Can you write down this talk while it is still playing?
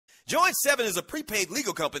Joint 7 is a prepaid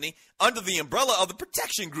legal company under the umbrella of the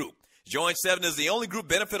Protection Group. Joint 7 is the only group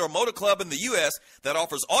benefit or motor club in the U.S. that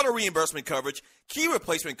offers auto reimbursement coverage, key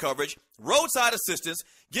replacement coverage, roadside assistance,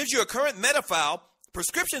 gives you a current meta file,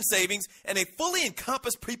 prescription savings, and a fully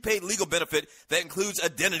encompassed prepaid legal benefit that includes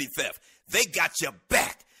identity theft. They got your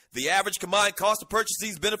back. The average combined cost to purchase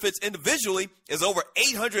these benefits individually is over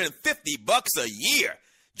 $850 a year.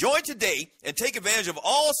 Join today and take advantage of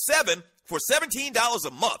all 7 for $17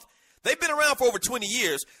 a month. They've been around for over 20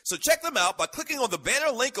 years, so check them out by clicking on the banner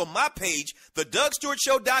link on my page,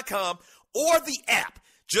 thedougstewartshow.com, or the app.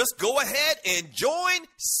 Just go ahead and join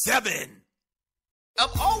 7. I'm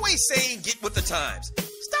always saying get with the times.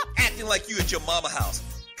 Stop acting like you at your mama house,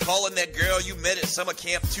 calling that girl you met at summer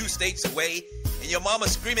camp 2 states away, and your mama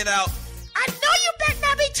screaming out, I know you better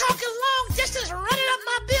not be talking long distance running up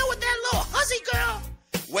my bill with that little hussy girl.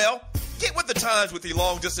 Well, get with the times with your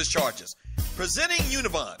long distance charges. Presenting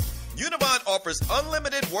Univon. Univon offers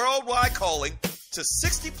unlimited worldwide calling to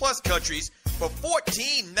 60-plus countries for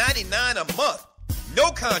 $14.99 a month. No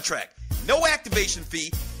contract, no activation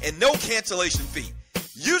fee, and no cancellation fee.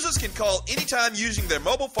 Users can call anytime using their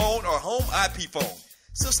mobile phone or home IP phone.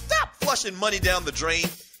 So stop flushing money down the drain.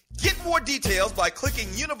 Get more details by clicking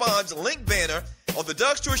Univon's link banner on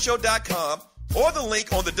thedougstewartshow.com or the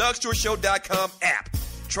link on the dougstewartshow.com app.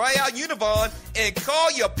 Try out Univon and call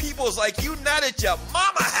your peoples like you not at your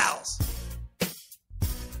mama house.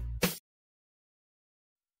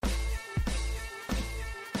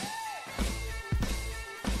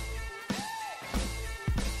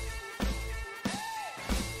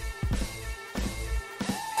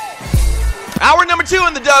 Hour number 2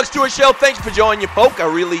 on the Doug Stewart Show. Thanks for joining you, folk. I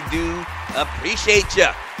really do appreciate you.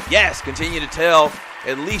 Yes, continue to tell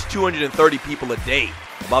at least 230 people a day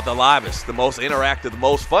about the livest, the most interactive, the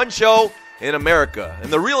most fun show in America.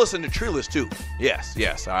 And the realest and the truest, too. Yes,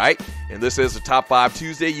 all right? And this is the Top 5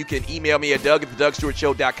 Tuesday. You can email me at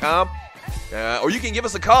doug@thedougstewartshow.com. Or you can give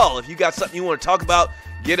us a call if you got something you want to talk about,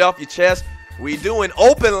 get off your chest. We're doing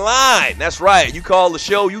open line. That's right. You call the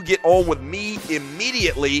show, you get on with me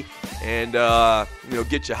immediately. And,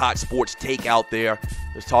 get your hot sports take out there.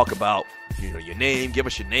 Let's talk about, your name. Give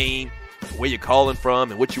us your name, where you're calling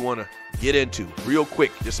from, and what you want to get into real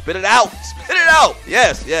quick. Just spit it out. Spit it out.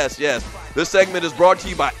 Yes. This segment is brought to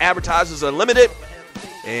you by Advertisers Unlimited.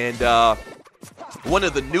 And one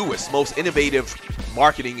of the newest, most innovative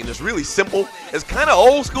marketing, and it's really simple. It's kind of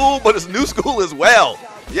old school, but it's new school as well.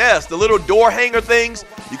 Yes, the little door hanger things.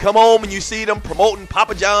 You come home and you see them promoting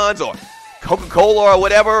Papa John's or Coca-Cola or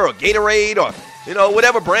whatever, or Gatorade, or,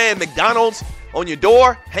 whatever brand, McDonald's on your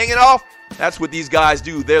door, hanging off. That's what these guys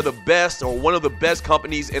do. They're the best, or one of the best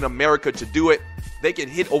companies in America to do it. They can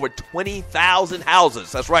hit over 20,000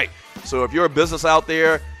 houses. That's right. So if you're a business out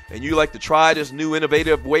there and you like to try this new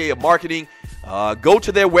innovative way of marketing, go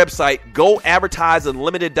to their website,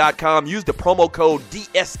 goadvertiseunlimited.com. Use the promo code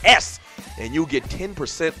DSS, and you'll get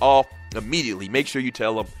 10% off immediately. Make sure you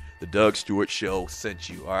tell them the Doug Stewart Show sent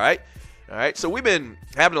you, all right? All right, so we've been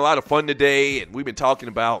having a lot of fun today, and we've been talking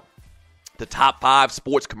about the top 5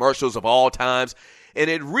 sports commercials of all times. And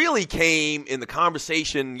it really came in the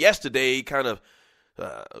conversation yesterday, kind of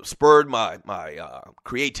spurred my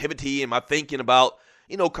creativity and my thinking about,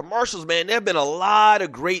 commercials, man. There have been a lot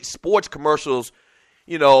of great sports commercials,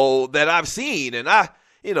 that I've seen. And I,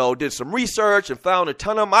 did some research and found a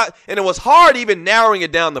ton of them. And it was hard even narrowing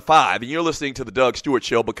it down to 5. And you're listening to the Doug Stewart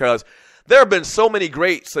Show because there have been so many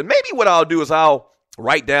greats. And maybe what I'll do is I'll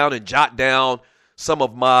write down and jot down some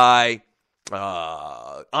of my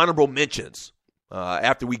honorable mentions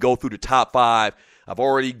after we go through the top 5. I've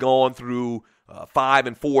already gone through 5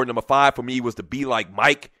 and 4. Number 5 for me was the Be Like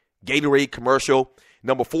Mike Gatorade commercial.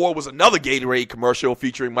 Number 4 was another Gatorade commercial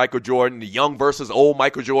featuring Michael Jordan, the young versus old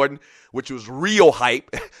Michael Jordan, which was real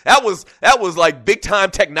hype. That was like big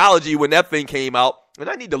time technology when that thing came out. And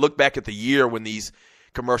I need to look back at the year when these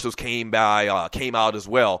commercials came out as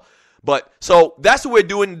well. But so that's what we're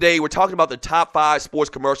doing today. We're talking about the top 5 sports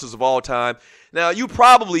commercials of all time. Now, you've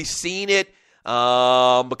probably seen it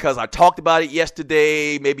because I talked about it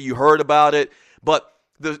yesterday. Maybe you heard about it. But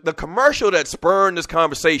the commercial that spurred this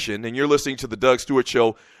conversation, and you're listening to the Doug Stewart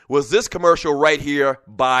Show, was this commercial right here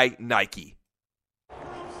by Nike.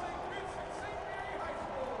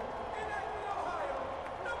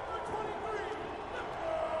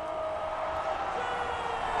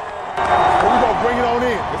 Bring it on in.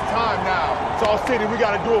 It's time now. It's all city. We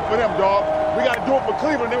got to do it for them, dog. We got to do it for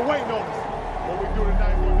Cleveland. They're waiting on us. What we do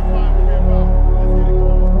tonight, what the fine will be about. Let's get it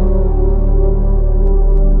going.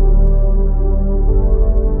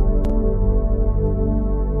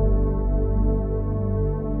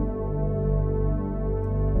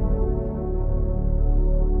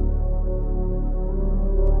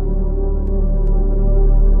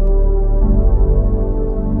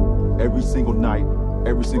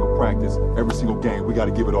 every single practice, every single game, we got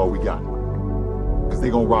to give it all we got. Because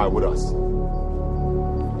they're going to ride with us.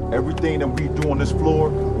 Everything that we do on this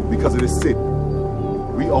floor, because of this city,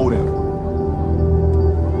 we owe them.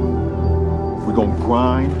 We're going to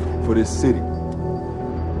grind for this city.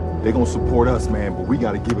 They're going to support us, man, but we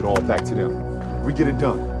got to give it all back to them. We get it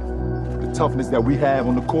done. The toughness that we have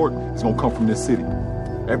on the court is going to come from this city.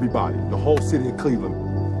 Everybody, the whole city of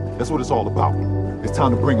Cleveland. That's what it's all about. It's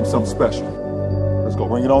time to bring them something special. Let's go.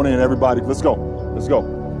 Bring it on in, everybody. Let's go. Let's go.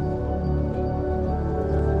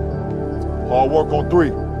 Hard work on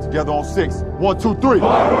 3. Together on 6. 1, 2, 3.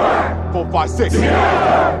 4, 5, 6. Together.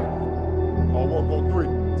 Hard work on 3.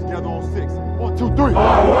 Together on 6. 1, 2, 3.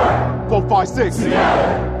 4, 5, 6.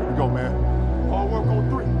 Together. Here we go, man. Hard work on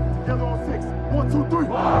 3. Together on 6. 1, 2, 3. 4,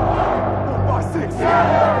 5, 6.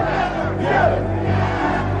 Together.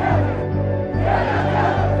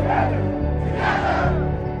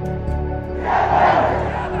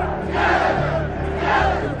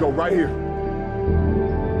 Here we go, right here.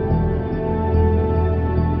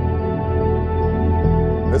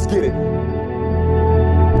 Let's get it.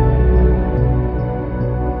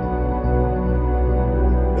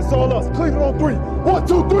 It's all us. Cleveland on 3. 1,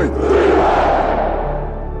 2, 3.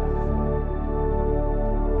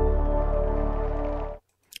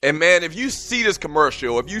 And man, if you see this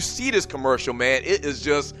commercial, man, it is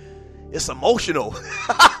just, it's emotional.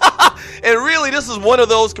 And really, this is one of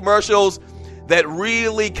those commercials that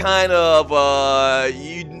really kind of,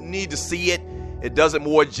 you need to see it. It does it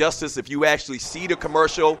more justice if you actually see the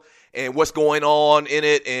commercial and what's going on in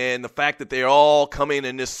it, and the fact that they're all coming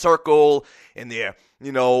in this circle and they're,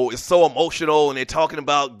 it's so emotional, and they're talking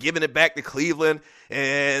about giving it back to Cleveland,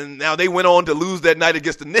 and now they went on to lose that night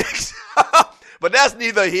against the Knicks. But that's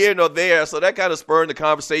neither here nor there. So that kind of spurred the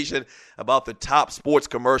conversation about the top sports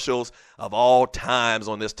commercials of all times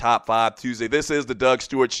on this Top 5 Tuesday. This is the Doug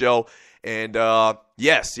Stewart Show. And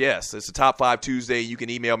yes, it's a Top 5 Tuesday. You can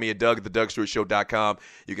email me at doug@thedougstewartshow.com.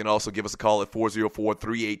 You can also give us a call at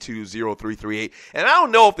 404-382-0338. And I don't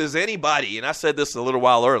know if there's anybody, and I said this a little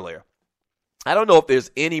while earlier, I don't know if there's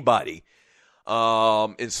anybody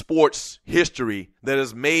in sports history that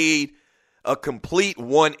has made a complete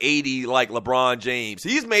 180 like LeBron James.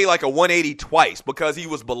 He's made like a 180 twice because he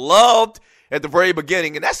was beloved at the very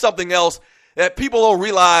beginning. And that's something else that people don't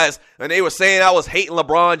realize, and they were saying I was hating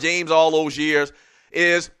LeBron James all those years,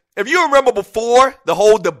 is if you remember before the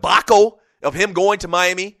whole debacle of him going to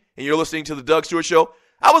Miami, and you're listening to the Doug Stewart Show,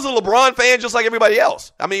 I was a LeBron fan just like everybody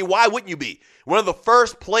else. I mean, why wouldn't you be? One of the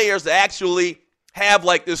first players to actually have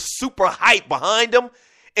like this super hype behind him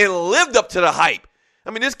and lived up to the hype. I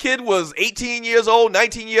mean, this kid was 18 years old,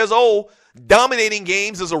 19 years old, dominating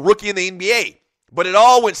games as a rookie in the NBA. But it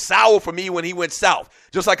all went sour for me when he went south,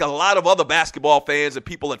 just like a lot of other basketball fans and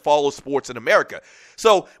people that follow sports in America.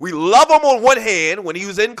 So we love him on one hand when he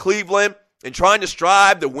was in Cleveland and trying to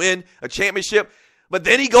strive to win a championship. But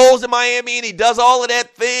then he goes to Miami and he does all of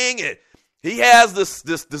that thing, and he has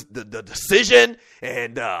the decision,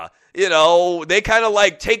 and they kind of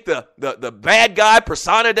like take the bad guy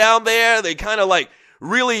persona down there. They kind of like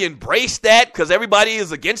really embrace that because everybody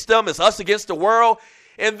is against them. It's us against the world.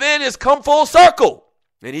 And then it's come full circle.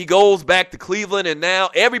 And he goes back to Cleveland, and now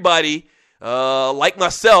everybody, like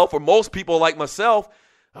myself, or most people like myself,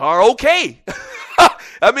 are okay.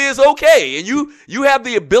 I mean, it's okay. And you have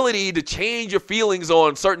the ability to change your feelings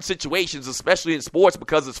on certain situations, especially in sports,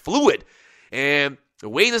 because it's fluid. And the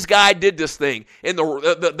way this guy did this thing, and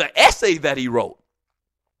the essay that he wrote,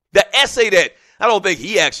 the essay that, I don't think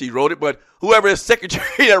he actually wrote it, but whoever his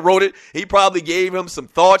secretary that wrote it, he probably gave him some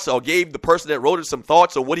thoughts, or gave the person that wrote it some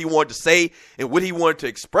thoughts on what he wanted to say and what he wanted to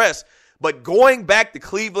express. But going back to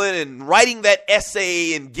Cleveland and writing that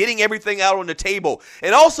essay and getting everything out on the table.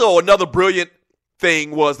 And also another brilliant thing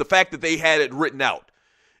was the fact that they had it written out.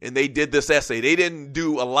 And they did this essay. They didn't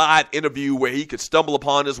do a live interview where he could stumble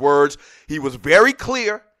upon his words. He was very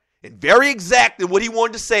clear and very exact in what he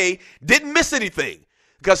wanted to say. Didn't miss anything.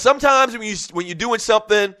 Because sometimes when you're doing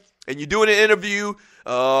something and you're doing an interview,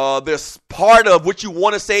 there's part of what you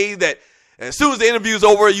want to say that as soon as the interview's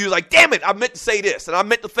over, you're like, damn it, I meant to say this, and I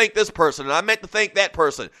meant to thank this person, and I meant to thank that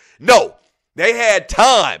person. No, they had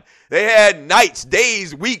time. They had nights,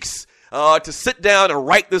 days, weeks to sit down and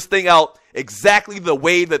write this thing out exactly the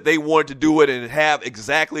way that they wanted to do it and have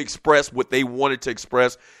exactly expressed what they wanted to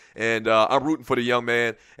express. And I'm rooting for the young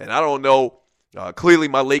man, and I don't know. Clearly,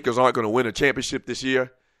 my Lakers aren't going to win a championship this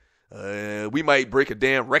year. We might break a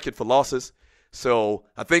damn record for losses. So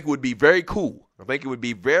I think it would be very cool.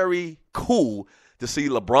 to see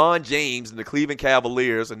LeBron James and the Cleveland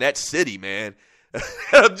Cavaliers and that city, man,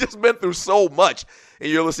 I've just been through so much. And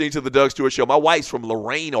you're listening to the Doug Stewart Show. My wife's from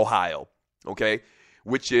Lorain, Ohio, okay,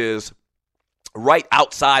 which is right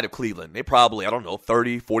outside of Cleveland. They're probably,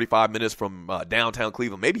 30, 45 minutes from downtown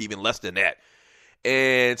Cleveland, maybe even less than that.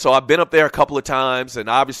 And so I've been up there a couple of times, and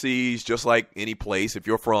obviously it's just like any place. If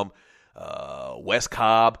you're from West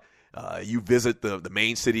Cobb, you visit the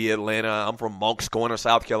main city of Atlanta. I'm from Moncks Corner,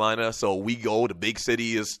 South Carolina, so we go. The big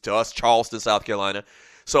city is to us Charleston, South Carolina.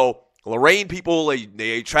 So Lorain people,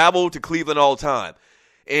 they travel to Cleveland all the time.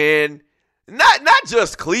 And not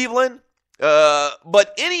just Cleveland,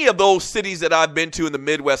 but any of those cities that I've been to in the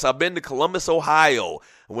Midwest. I've been to Columbus, Ohio.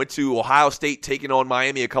 I went to Ohio State taking on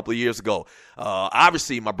Miami a couple of years ago.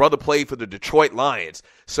 Obviously, my brother played for the Detroit Lions,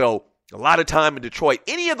 so a lot of time in Detroit.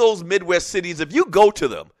 Any of those Midwest cities, if you go to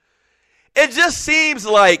them, it just seems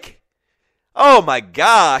like, oh my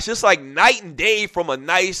gosh, it's like night and day from a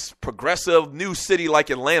nice, progressive new city like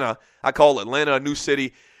Atlanta. I call Atlanta a new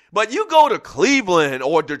city. But you go to Cleveland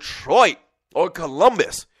or Detroit or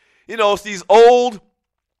Columbus, it's these old,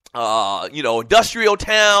 industrial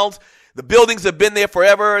towns. The buildings have been there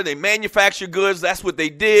forever. They manufacture goods. That's what they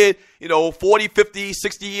did, 40, 50,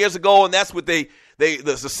 60 years ago, and that's what the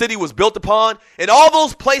city was built upon. And all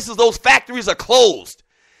those places, those factories are closed.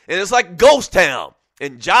 And it's like ghost town.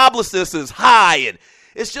 And joblessness is high. And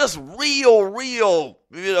it's just real,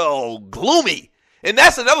 gloomy. And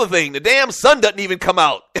that's another thing. The damn sun doesn't even come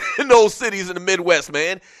out in those cities in the Midwest,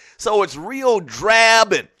 man. So it's real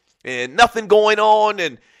drab and nothing going on.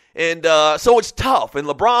 And so it's tough. And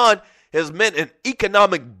LeBron has meant an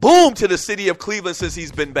economic boom to the city of Cleveland since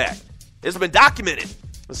he's been back. It's been documented.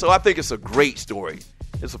 And so I think it's a great story.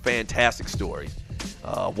 It's a fantastic story.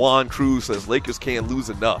 Juan Cruz says, Lakers can't lose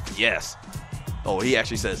enough. Yes. Oh, he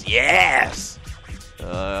actually says, yes.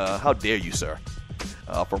 How dare you, sir?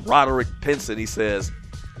 From Roderick Pinson, he says,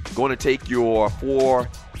 going to take your 4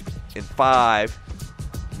 and 5.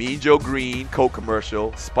 Mean Joe Green, Coke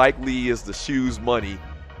commercial. Spike Lee is the shoes money.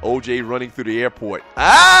 OJ running through the airport.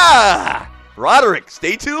 Roderick,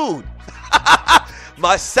 stay tuned.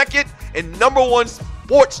 My second and number one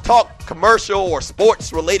sports talk commercial or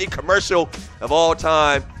sports-related commercial of all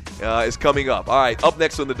time is coming up. All right, up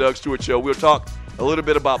next on the Doug Stewart Show, we'll talk a little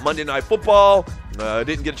bit about Monday Night Football.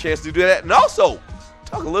 Didn't get a chance to do that. And also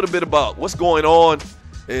talk a little bit about what's going on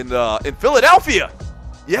in Philadelphia.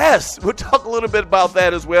 Yes, we'll talk a little bit about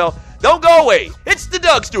that as well. Don't go away. It's the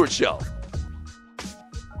Doug Stewart Show.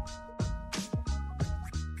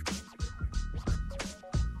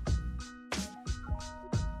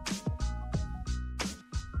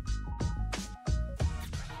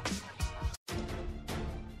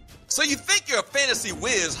 So you think you're a fantasy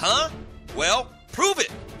whiz, huh? Well, prove it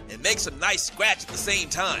and make some nice scratch at the same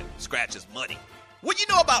time. Scratch is money. What do you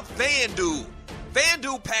know about FanDuel?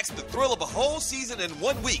 FanDuel packs the thrill of a whole season in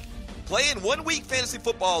 1 week. Play in 1 week fantasy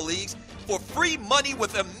football leagues for free money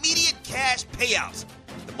with immediate cash payouts.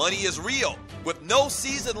 The money is real with no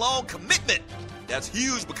season-long commitment. That's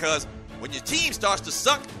huge because when your team starts to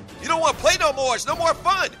suck, you don't want to play no more. It's no more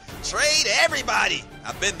fun. Trade everybody.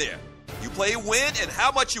 I've been there. You play when and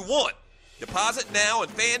how much you want. Deposit now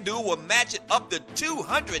and FanDuel will match it up to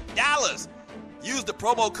 $200. Use the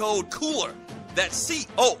promo code COOLER. That's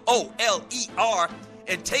COOLER,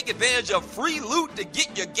 and take advantage of free loot to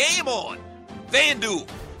get your game on. FanDuel,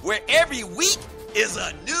 where every week is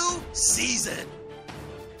a new season.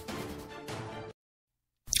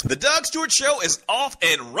 The Doug Stewart Show is off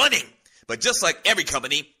and running. But just like every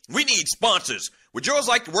company, we need sponsors. Would yours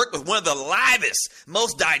like to work with one of the livest,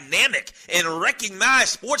 most dynamic, and recognized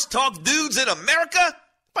sports talk dudes in America?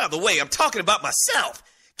 By the way, I'm talking about myself.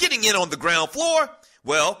 Getting in on the ground floor?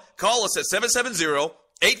 Well, call us at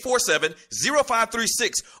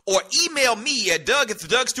 770-847-0536 or email me at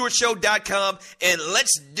doug@thedougstewartshow.com and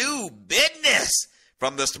let's do business.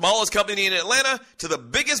 From the smallest company in Atlanta to the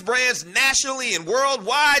biggest brands nationally and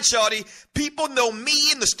worldwide, shawty, people know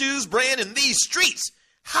me and the Stews brand in these streets.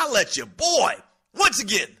 Holla at your boy. Once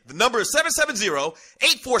again, the number is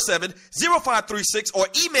 770-847-0536 or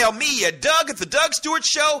email me at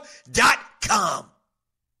doug@thedougstewartshow.com.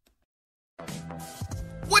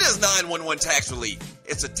 What is 911 Tax Relief?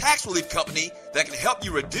 It's a tax relief company that can help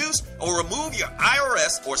you reduce or remove your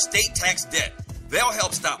IRS or state tax debt. They'll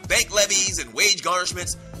help stop bank levies and wage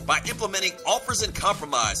garnishments by implementing offers in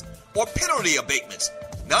compromise or penalty abatements.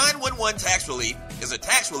 911 Tax Relief is a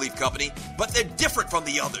tax relief company, but they're different from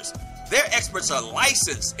the others. Their experts are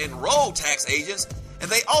licensed, enrolled tax agents,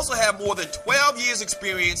 and they also have more than 12 years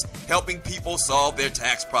experience helping people solve their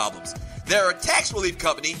tax problems. They're a tax relief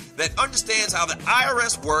company that understands how the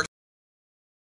IRS works